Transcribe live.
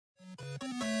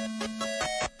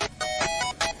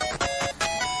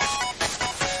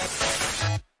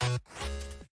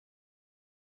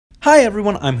Hi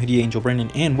everyone, I'm Hoodie Angel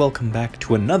Brandon, and welcome back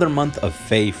to another month of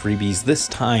Feh Freebies. This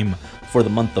time, for the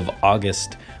month of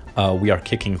August, we are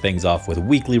kicking things off with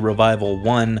Weekly Revival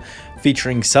 1,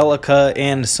 featuring Celica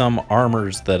and some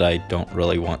armors that I don't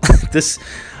really want. This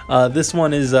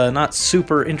one is not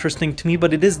super interesting to me,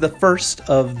 but it is the first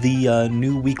of the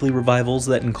new Weekly Revivals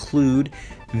that include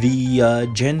the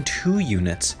Gen 2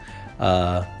 units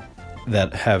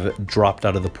that have dropped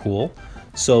out of the pool.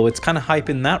 So it's kind of hype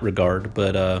in that regard,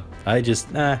 but I just,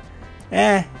 I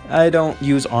don't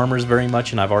use armors very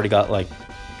much, and I've already got like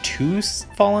 2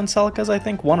 Fallen Celicas, I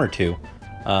think, 1 or 2.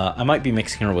 I might be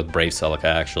mixing her with Brave Celica,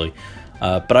 actually.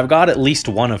 But I've got at least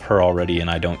 1 of her already, and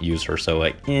I don't use her, so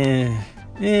like, I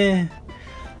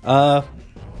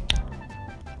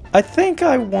think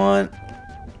I want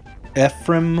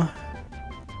Ephraim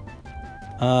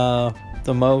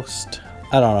the most.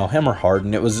 I don't know, him or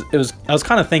Harden. I was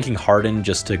kind of thinking Harden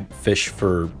just to fish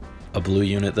for a blue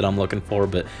unit that I'm looking for,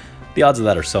 but the odds of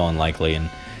that are so unlikely, and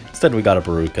instead we got a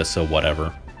Baruka, so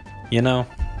whatever. You know?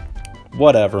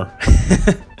 Whatever.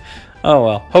 Oh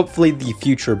well, hopefully the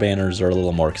future banners are a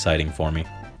little more exciting for me.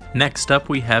 Next up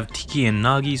we have Tiki and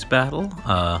Nagi's battle,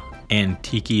 and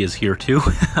Tiki is here too.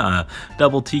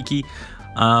 Double Tiki.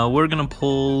 We're gonna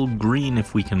pull green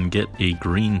if we can get a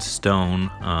green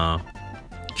stone.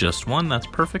 Just 1, that's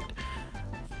perfect.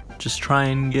 Just try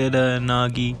and get a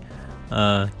Nagi.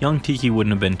 Young Tiki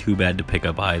wouldn't have been too bad to pick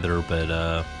up either,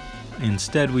 but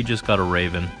instead we just got a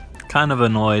Raven. Kind of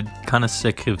annoyed, kind of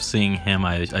sick of seeing him.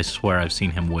 I swear I've seen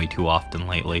him way too often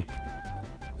lately.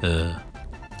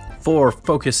 For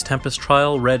Focus Tempest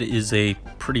Trial, red is a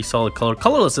pretty solid color.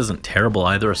 Colorless isn't terrible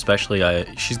either, especially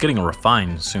she's getting a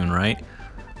Refine soon, right?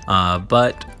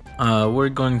 But we're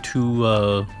going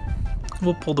to...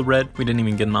 we'll pull the red. We didn't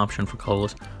even get an option for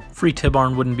colorless. Free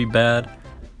Tibarn wouldn't be bad.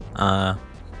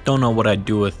 Don't know what I'd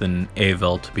do with an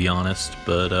Avel, to be honest,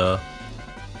 but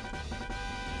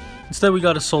instead we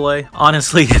got a Soleil.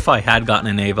 Honestly, if I had gotten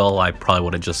an Avel, I probably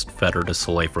would have just fed her to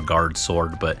Soleil for Guard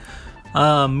Sword, but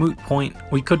moot point.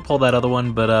 We could pull that other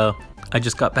one, but I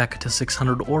just got back to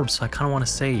 600 orbs, so I kind of want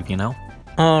to save, you know?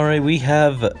 Alright, we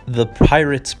have the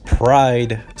Pirates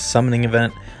Pride summoning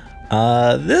event.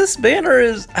 This banner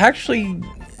is actually,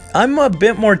 I'm a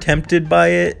bit more tempted by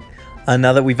it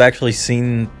now that we've actually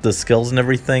seen the skills and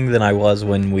everything than I was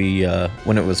when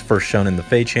when it was first shown in the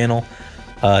Feh channel.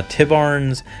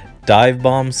 Tibarn's dive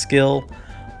bomb skill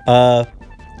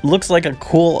looks like a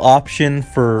cool option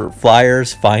for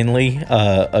flyers. Finally,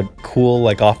 a cool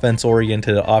like offense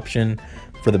oriented option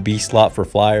for the B slot for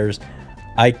flyers.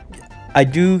 I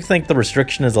do think the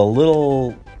restriction is a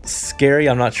little scary.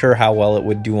 I'm not sure how well it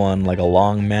would do on like a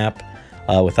long map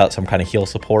without some kind of heal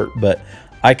support, but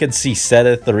I could see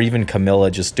Sedith or even Camilla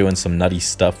just doing some nutty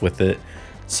stuff with it.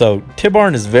 So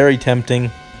Tibarn is very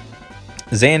tempting.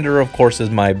 Xander, of course, is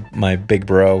my big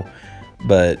bro,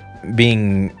 but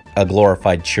being a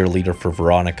glorified cheerleader for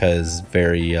Veronica is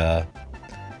very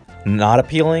not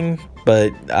appealing,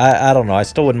 but I don't know, I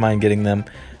still wouldn't mind getting them.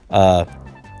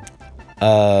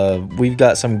 We've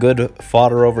got some good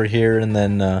fodder over here, and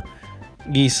then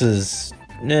Geese is,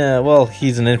 yeah, well,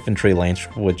 he's an infantry lance,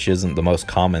 which isn't the most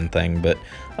common thing, but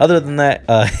other than that,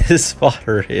 his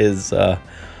fodder is,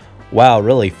 wow,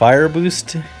 really, fire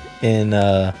boost in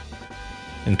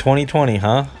 2020,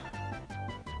 huh?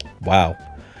 Wow.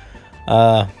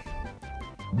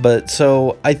 But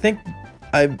so I think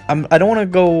I don't want to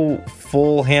go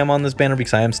full ham on this banner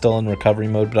because I am still in recovery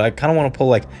mode, but I kind of want to pull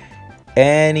like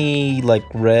any like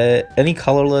red, any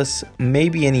colorless,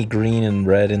 maybe any green and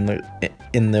red in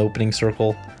the opening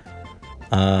circle.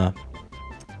 Well,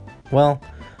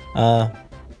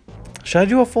 should I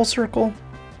do a full circle?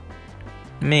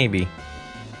 Maybe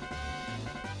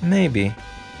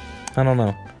I don't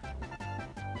know.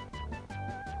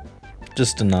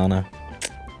 Just a Nana.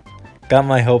 Got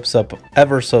my hopes up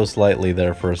ever so slightly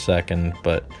there for a second,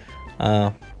 but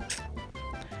yeah,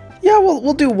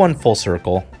 we'll do 1 full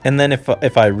circle, and then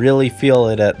if I really feel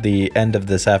it at the end of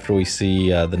this, after we see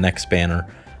the next banner,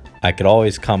 I could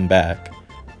always come back.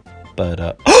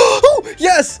 But oh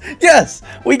yes,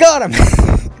 we got him.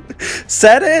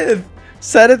 Sedith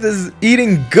is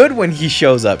eating good when he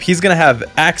shows up. He's gonna have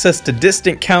access to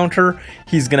distant counter.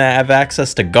 He's gonna have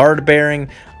access to guard bearing.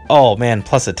 Oh man,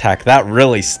 plus attack, that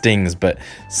really stings. But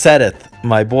Sedith,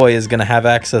 my boy, is gonna have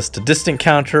access to distant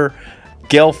counter,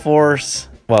 Gale Force.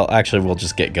 Well, actually, we'll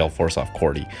just get Gale Force off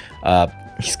Cordy.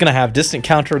 He's going to have distant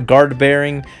counter, guard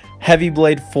bearing, heavy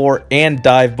blade 4, and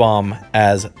dive bomb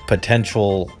as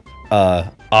potential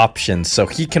options. So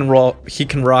he can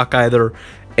rock either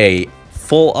a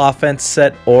full offense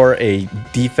set or a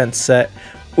defense set.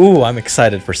 Ooh, I'm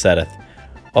excited for Seth.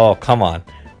 Oh, come on.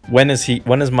 When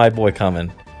is my boy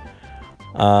coming?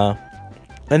 And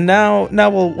now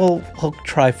we'll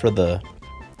try for the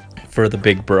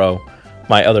big bro,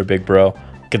 my other big bro.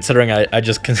 Considering I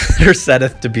just consider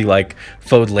Seth to be like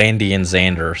Fodlandy and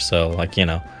Xander, so like, you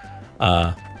know,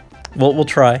 we'll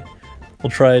try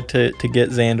to get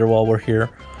Xander while we're here.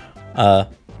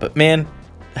 But man,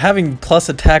 having plus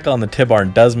attack on the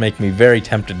Tibarn does make me very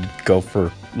tempted to go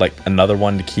for like another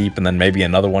one to keep, and then maybe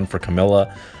another one for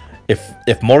Camilla.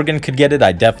 If Morgan could get it,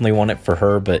 I definitely want it for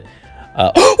her. But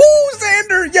oh,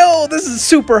 Xander, yo, this is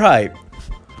super hype.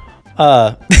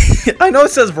 I know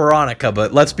it says Veronica,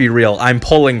 but let's be real. I'm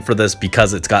pulling for this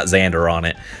because it's got Xander on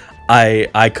it.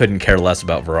 I couldn't care less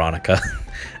about Veronica.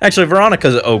 Actually,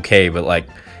 Veronica's okay, but like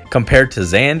compared to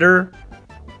Xander,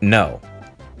 no.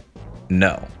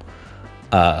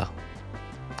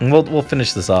 We'll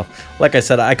finish this off. Like I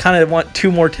said, I kind of want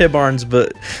 2 more Tibarns,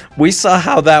 but we saw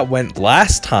how that went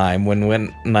last time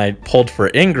when I pulled for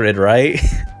Ingrid, right?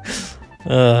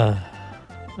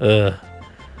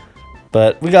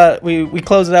 But we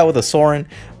close it out with a Soren.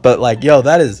 But like, yo,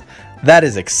 that is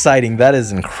exciting. That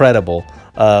is incredible.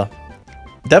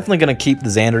 Definitely gonna keep the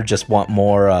Xander. Just want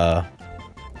more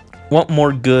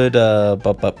good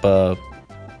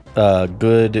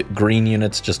good green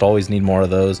units. Just always need more of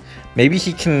those. Maybe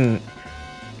he can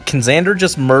Xander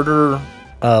just murder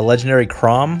legendary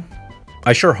Crom?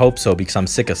 I sure hope so, because I'm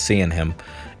sick of seeing him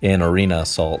in Arena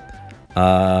Assault.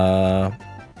 I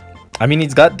mean,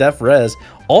 he's got Def Res.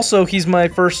 Also, he's my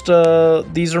first,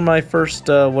 these are my first,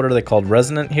 what are they called?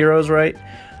 Resonant heroes, right?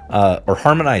 Or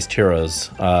harmonized heroes,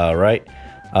 right?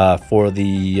 For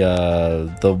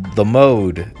the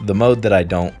mode that I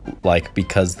don't like,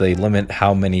 because they limit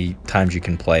how many times you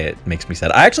can play it. Makes me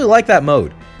sad. I actually like that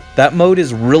mode. That mode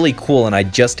is really cool, and I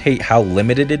just hate how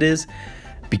limited it is,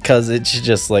 because it's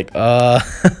just like, I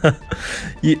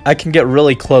can get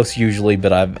really close usually,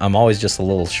 but I'm always just a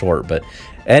little short. But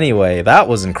anyway, that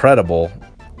was incredible.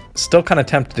 Still kind of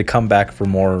tempted to come back for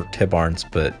more Tibarns,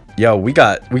 but yo, we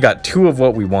got 2 of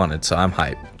what we wanted, so I'm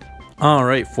hyped.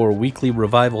 Alright, for Weekly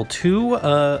Revival 2,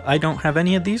 I don't have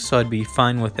any of these, so I'd be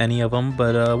fine with any of them,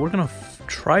 but we're gonna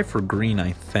try for green,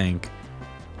 I think.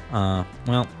 Well,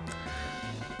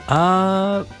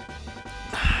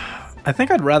 I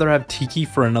think I'd rather have Tiki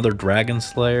for another Dragon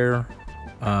Slayer.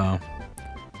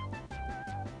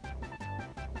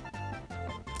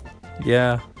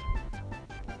 Yeah.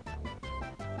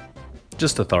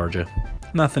 Just a Tharja.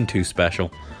 Nothing too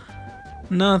special.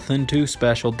 Nothing too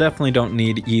special. Definitely don't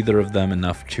need either of them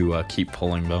enough to keep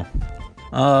pulling, though.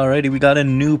 Alrighty, we got a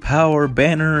new power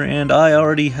banner, and I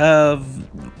already have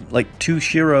like 2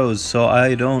 Shiros, so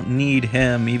I don't need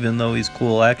him, even though he's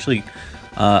cool. Actually,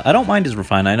 I don't mind his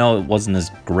refine. I know it wasn't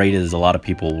as great as a lot of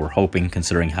people were hoping,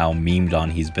 considering how memed on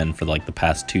he's been for like the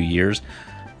past 2 years.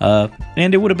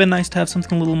 And it would have been nice to have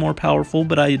something a little more powerful,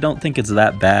 but I don't think it's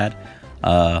that bad.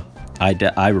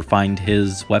 I refined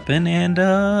his weapon, and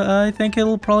I think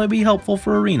it'll probably be helpful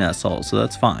for Arena Assault, so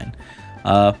that's fine.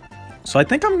 So I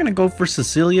think I'm going to go for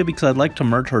Cecilia, because I'd like to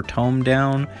merge her tome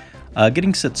down.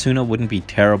 Getting Setsuna wouldn't be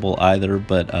terrible either,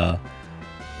 but,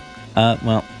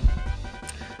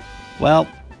 well,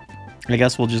 I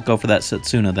guess we'll just go for that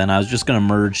Setsuna then. I was just going to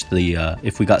merge the,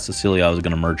 if we got Cecilia, I was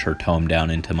going to merge her tome down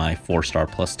into my 4-star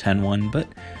plus 10 one, but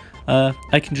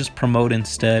I can just promote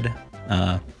instead.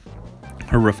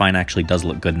 Her refine actually does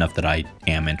look good enough that I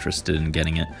am interested in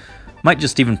getting it. Might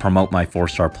just even promote my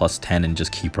 4-star plus 10 and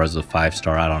just keep her as a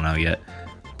 5-star, I don't know yet.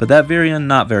 But that variant,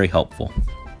 not very helpful.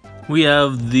 We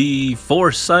have the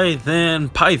Forsyth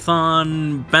and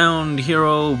Python bound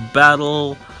hero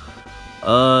battle,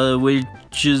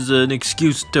 which is an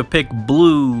excuse to pick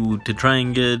blue to try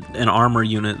and get an armor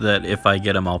unit that if I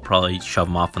get him, I'll probably shove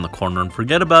him off in the corner and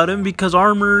forget about him, because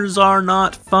armors are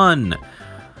not fun.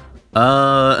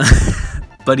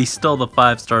 But he's still the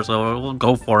 5-star, so we'll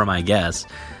go for him, I guess.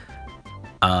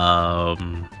 But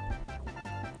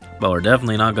we're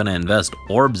definitely not going to invest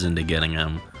orbs into getting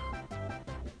him.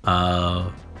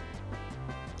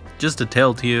 Just to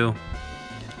tell to you,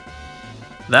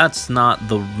 that's not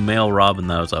the male Robin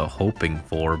that I was hoping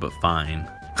for, but fine.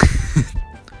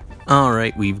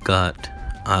 Alright, we've got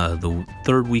the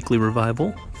 3rd Weekly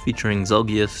Revival, featuring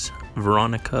Zelgius,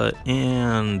 Veronica,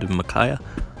 and Micaiah.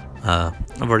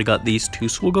 I've already got these 2,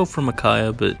 so we'll go for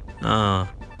Micaiah, but,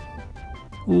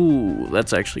 ooh,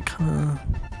 that's actually kind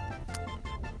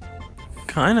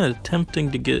of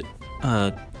tempting to get,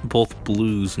 both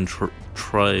blues and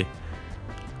try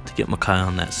to get Micaiah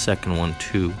on that second one,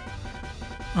 too.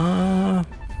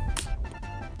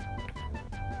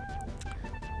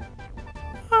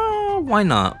 Why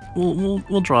not?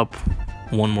 We'll drop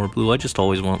one more blue. I just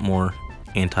always want more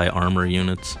anti-armor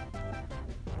units.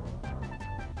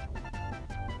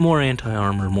 More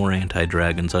anti-armor, more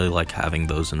anti-dragons. I like having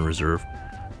those in reserve.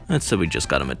 Instead, we just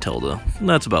got a Matilda.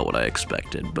 That's about what I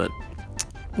expected, but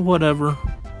whatever.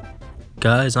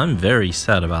 Guys, I'm very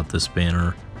sad about this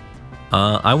banner.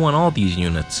 I want all these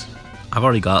units. I've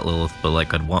already got Lilith, but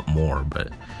like I'd want more,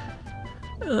 but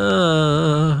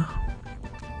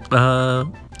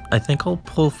I think I'll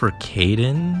pull for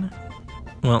Caden.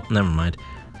 Well, never mind.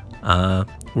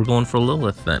 We're going for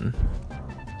Lilith then.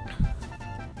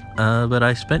 But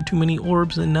I spent too many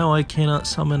orbs and now I cannot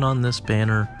summon on this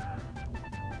banner.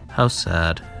 How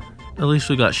sad. At least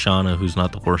we got Shauna, who's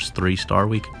not the worst 3-star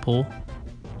we could pull.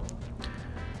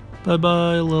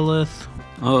 Bye-bye, Lilith.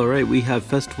 Alright, we have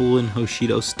Festival in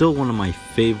Hoshido, still one of my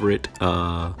favorite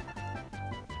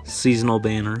seasonal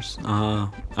banners.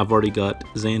 I've already got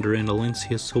Xander and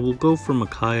Alencia, so we'll go for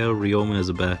Micaiah, Ryoma as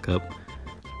a backup.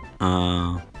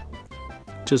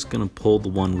 Just gonna pull the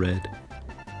one red.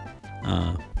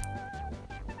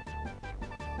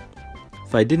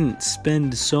 If I didn't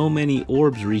spend so many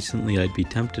orbs recently, I'd be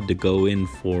tempted to go in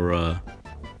for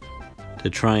to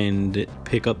try and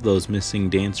pick up those missing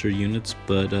dancer units,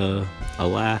 but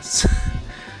alas,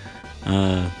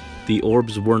 the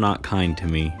orbs were not kind to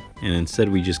me, and instead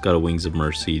we just got a Wings of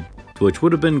Mercy, which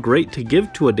would have been great to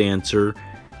give to a dancer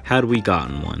had we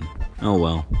gotten one. Oh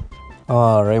well.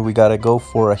 Alright, we gotta go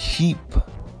for a sheep.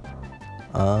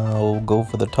 We'll go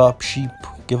for the top sheep.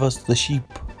 Give us the sheep.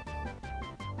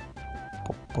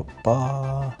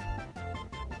 Ba-ba-ba.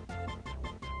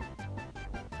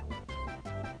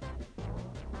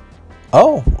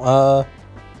 Oh,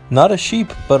 not a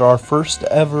sheep, but our first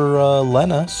ever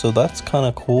Lena, so that's kind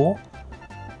of cool.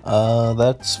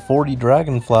 That's 40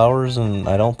 dragon flowers, and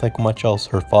I don't think much else.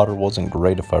 Her fodder wasn't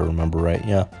great if I remember right,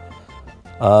 yeah.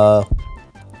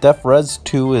 Def Res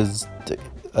 2 is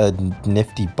a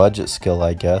nifty budget skill,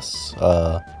 I guess.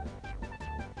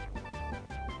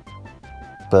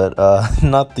 But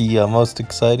not the most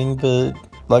exciting, but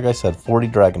like I said, 40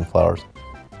 dragon flowers.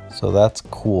 So that's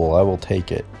cool, I will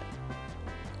take it.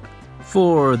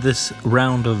 For this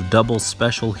round of double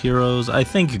special heroes, I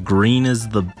think green is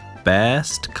the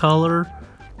best color,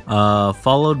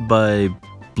 followed by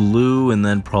blue and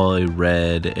then probably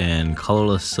red, and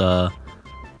colorless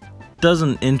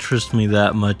doesn't interest me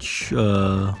that much.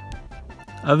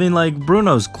 I mean, like,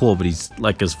 Bruno's cool, but he's,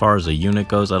 like, as far as a unit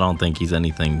goes, I don't think he's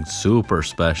anything super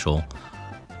special.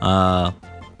 But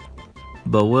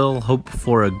we'll hope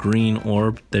for a green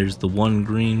orb. There's the one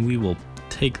green. We will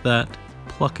take that,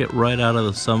 pluck it right out of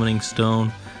the summoning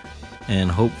stone,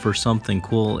 and hope for something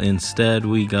cool. Instead,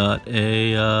 we got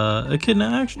a Echidna.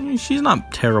 Actually, she's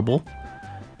not terrible.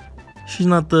 She's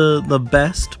not the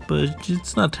best, but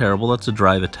it's not terrible. That's a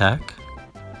drive attack.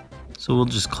 So we'll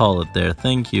just call it there.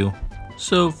 Thank you.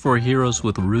 So for heroes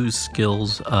with ruse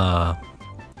skills,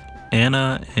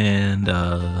 Anna and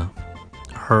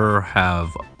her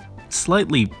have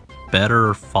slightly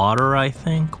better fodder, I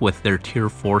think, with their tier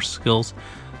 4 skills.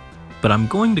 But I'm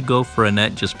going to go for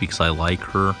Annette just because I like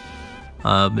her.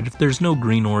 But if there's no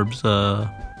green orbs,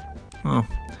 well,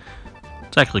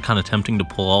 it's actually kind of tempting to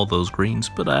pull all those greens,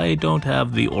 but I don't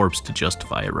have the orbs to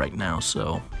justify it right now,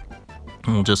 so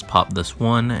we'll just pop this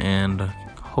one and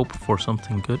hope for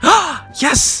something good.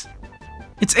 Yes!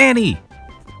 It's Annie!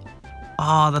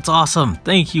 Oh, that's awesome.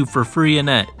 Thank you for free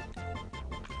Annette.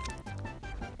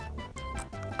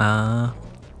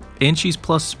 And she's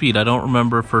plus speed. I don't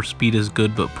remember if her speed is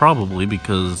good, but probably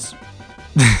because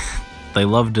they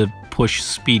love to push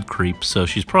speed creep, so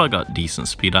she's probably got decent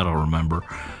speed. I don't remember.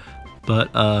 But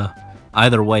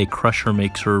either way, Crusher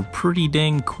makes her pretty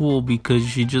dang cool because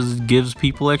she just gives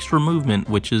people extra movement,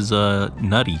 which is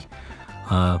nutty.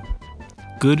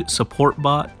 Good support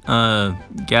bot.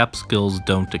 Gap skills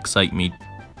don't excite me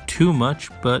too much,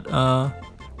 but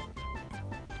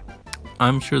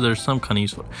I'm sure there's some kind of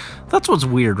useful. That's what's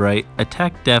weird, right?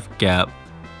 Attack def gap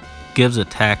gives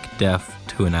attack def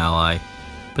to an ally,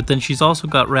 but then she's also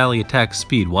got rally attack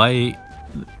speed. Why?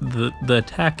 The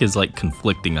attack is like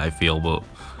conflicting, I feel, but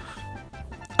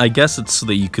I guess it's so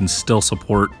that you can still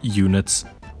support units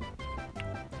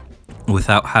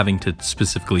without having to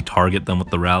specifically target them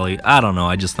with the rally. I don't know,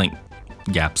 I just think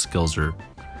gap skills are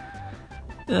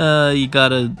you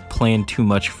gotta plan too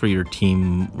much for your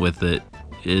team with it.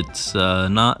 It's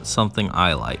not something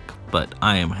I like, but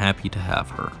I am happy to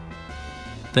have her.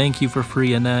 Thank you for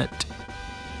free Annette.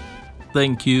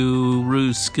 Thank you,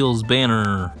 Ruse Skills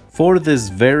Banner. For this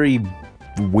very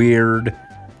weird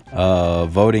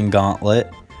voting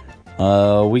gauntlet.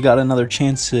 We got another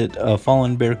chance at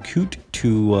Fallen Bear Coot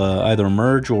to either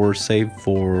merge or save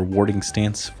for warding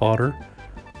stance fodder.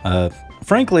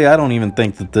 Frankly, I don't even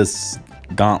think that this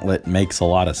gauntlet makes a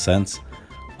lot of sense.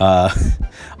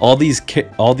 All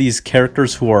these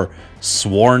characters who are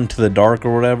sworn to the dark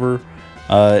or whatever,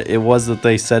 it was that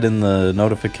they said in the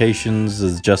notifications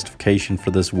as justification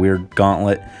for this weird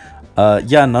gauntlet.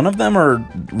 Yeah, none of them are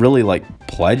really like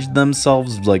pledged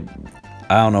themselves. Like,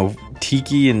 I don't know,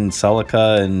 Tiki and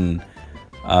Celica and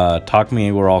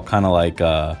Takumi were all kind of like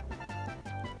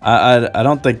I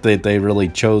don't think that they really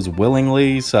chose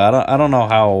willingly, so I don't know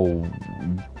how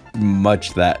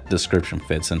much that description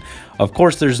fits. And of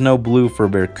course there's no blue for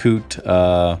Berkut.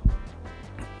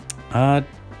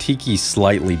 Tiki's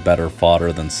slightly better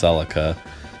fodder than Celica.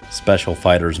 Special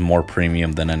fighter's more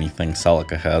premium than anything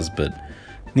Celica has, but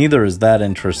neither is that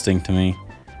interesting to me.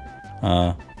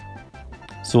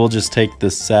 So we'll just take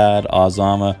this sad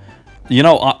Azama. You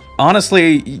know,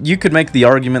 honestly, you could make the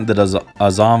argument that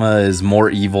Azama is more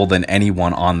evil than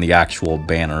anyone on the actual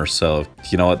banner, so,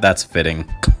 you know what, that's fitting.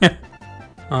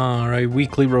 Alright,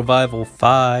 Weekly Revival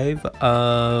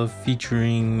 5,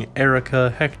 featuring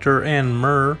Erica, Hector, and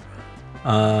Myrrh.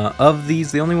 Of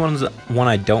these, the only one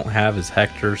I don't have is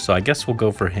Hector, so I guess we'll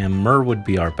go for him. Myrrh would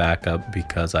be our backup,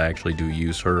 because I actually do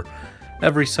use her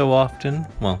every so often.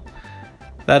 Well,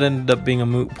 that ended up being a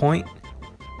moot point.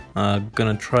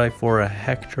 Gonna try for a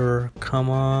Hector. Come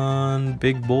on,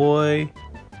 big boy.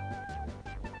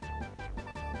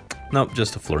 Nope,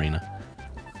 just a Florina.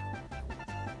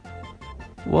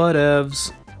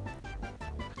 Whatevs.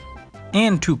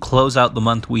 And to close out the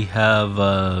month, we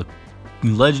have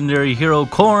legendary hero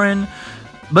Corrin,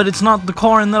 but it's not the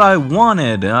Corrin that I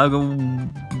wanted.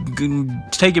 I'm gonna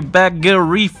take it back, get a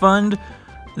refund.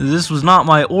 This was not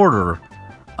my order.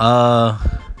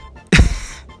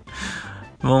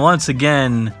 Well, once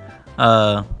again,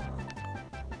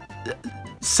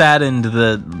 saddened.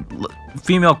 The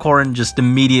female Corrin just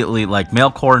immediately, like,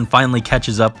 male Corrin finally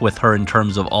catches up with her in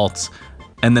terms of alts,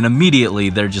 and then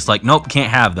immediately they're just like, nope, can't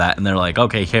have that, and they're like,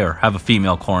 okay, here, have a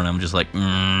female Corrin. I'm just like,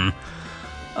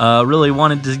 really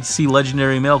wanted to see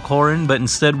legendary male Corrin, but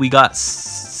instead we got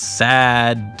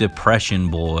sad depression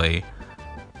boy,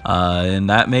 and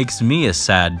that makes me a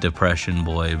sad depression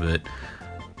boy, but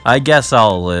I guess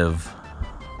I'll live.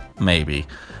 Maybe.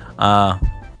 But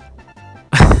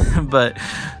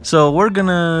so we're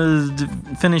gonna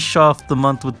finish off the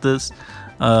month with this.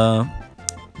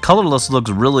 Colorless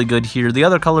looks really good here. The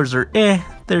other colors are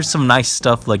there's some nice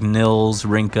stuff like Nils,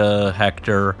 Rinka,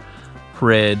 Hector,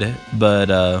 Red,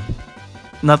 but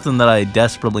nothing that I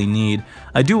desperately need.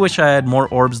 I do wish I had more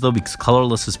orbs though, because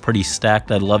colorless is pretty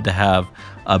stacked. I'd love to have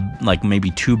like maybe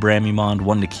 2 Bramimond,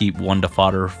 1 to keep, 1 to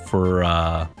fodder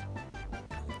for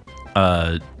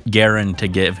Garen to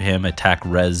give him attack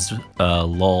res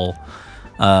lull.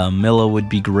 Milla would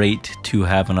be great to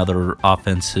have another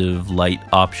offensive light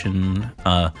option.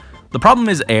 The problem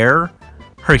is air.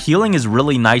 Her healing is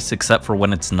really nice except for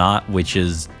when it's not, which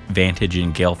is Vantage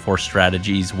and Gale Force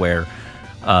strategies where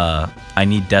I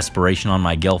need Desperation on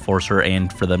my Gale Forcer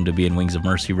and for them to be in Wings of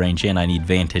Mercy range, and I need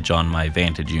Vantage on my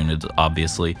Vantage units,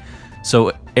 obviously.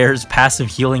 So air's passive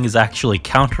healing is actually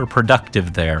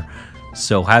counterproductive there.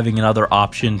 So having another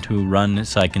option to run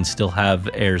so I can still have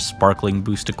Air's Sparkling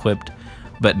Boost equipped,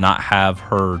 but not have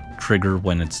her trigger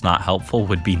when it's not helpful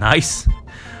would be nice.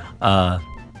 So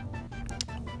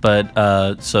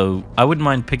I wouldn't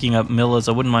mind picking up Millas,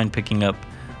 I wouldn't mind picking up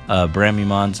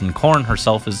Bramimons, and Corrin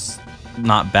herself is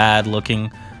not bad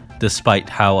looking, despite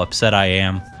how upset I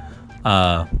am.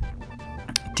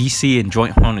 DC and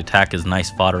Joint Horn Attack is nice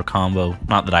fodder combo.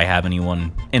 Not that I have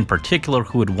anyone in particular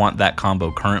who would want that combo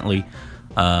currently,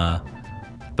 but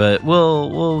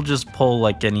we'll just pull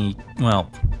like any.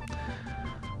 Well,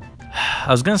 I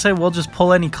was gonna say we'll just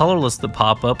pull any colorless that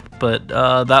pop up, but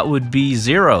that would be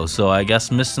 0. So I guess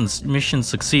mission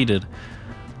succeeded.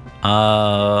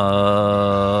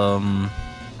 I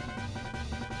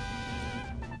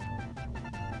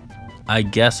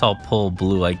guess I'll pull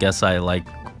blue. I guess I like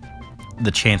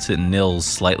the chance at Nils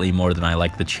slightly more than I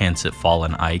like the chance at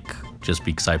Fallen Ike, just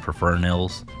because I prefer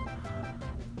Nils.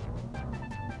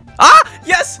 Ah!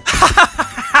 Yes!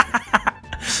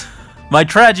 My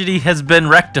tragedy has been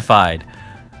rectified.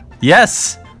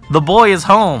 Yes! The boy is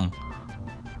home!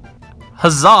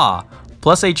 Huzzah!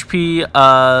 Plus HP,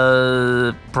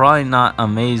 probably not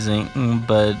amazing,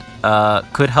 but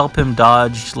could help him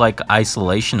dodge, like,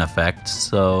 isolation effects,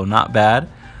 so not bad.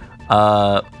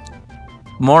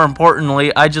 More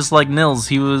importantly, I just like Nils.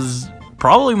 He was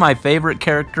probably my favorite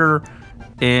character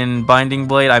in Binding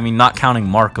Blade. I mean, not counting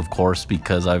Mark, of course,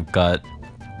 because I've got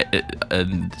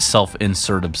a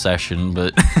self-insert obsession,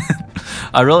 but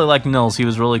I really like Nils. He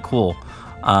was really cool.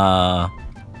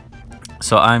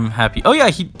 So I'm happy. Oh yeah,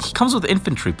 he comes with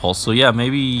infantry pulse, so yeah,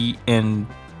 maybe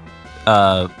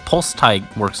pulse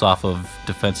type works off of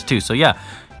defense too. So yeah,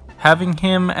 having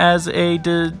him as a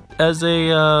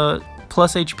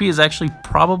plus HP is actually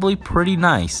probably pretty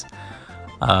nice.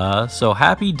 So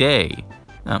happy day.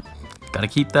 Gotta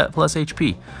keep that plus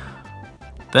HP.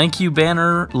 Thank you,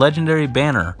 Banner, Legendary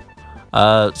Banner.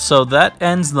 So that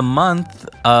ends the month.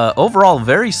 Overall,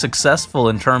 very successful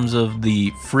in terms of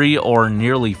the free or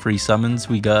nearly free summons.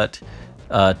 We got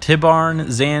Tibarn,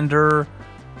 Xander.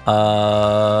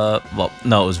 Well,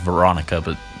 no, it was Veronica,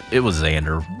 but it was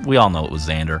Xander. We all know it was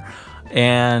Xander.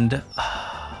 And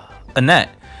Annette.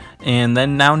 And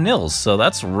then now Nils. So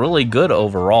that's really good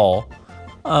overall.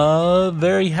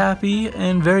 Very happy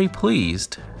and very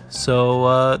pleased.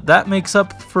 So that makes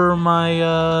up for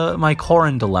my my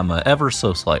Corrin dilemma ever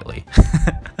so slightly.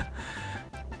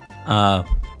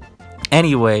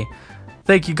 Anyway,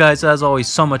 thank you guys as always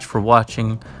so much for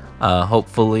watching.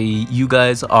 Hopefully you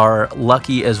guys are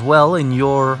lucky as well in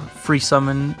your free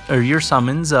summon or your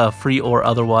summons, free or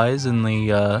otherwise, in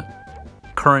the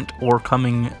current or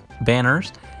coming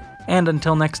banners. And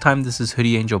until next time, this is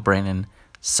Hoodie Angel Brandon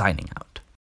signing out.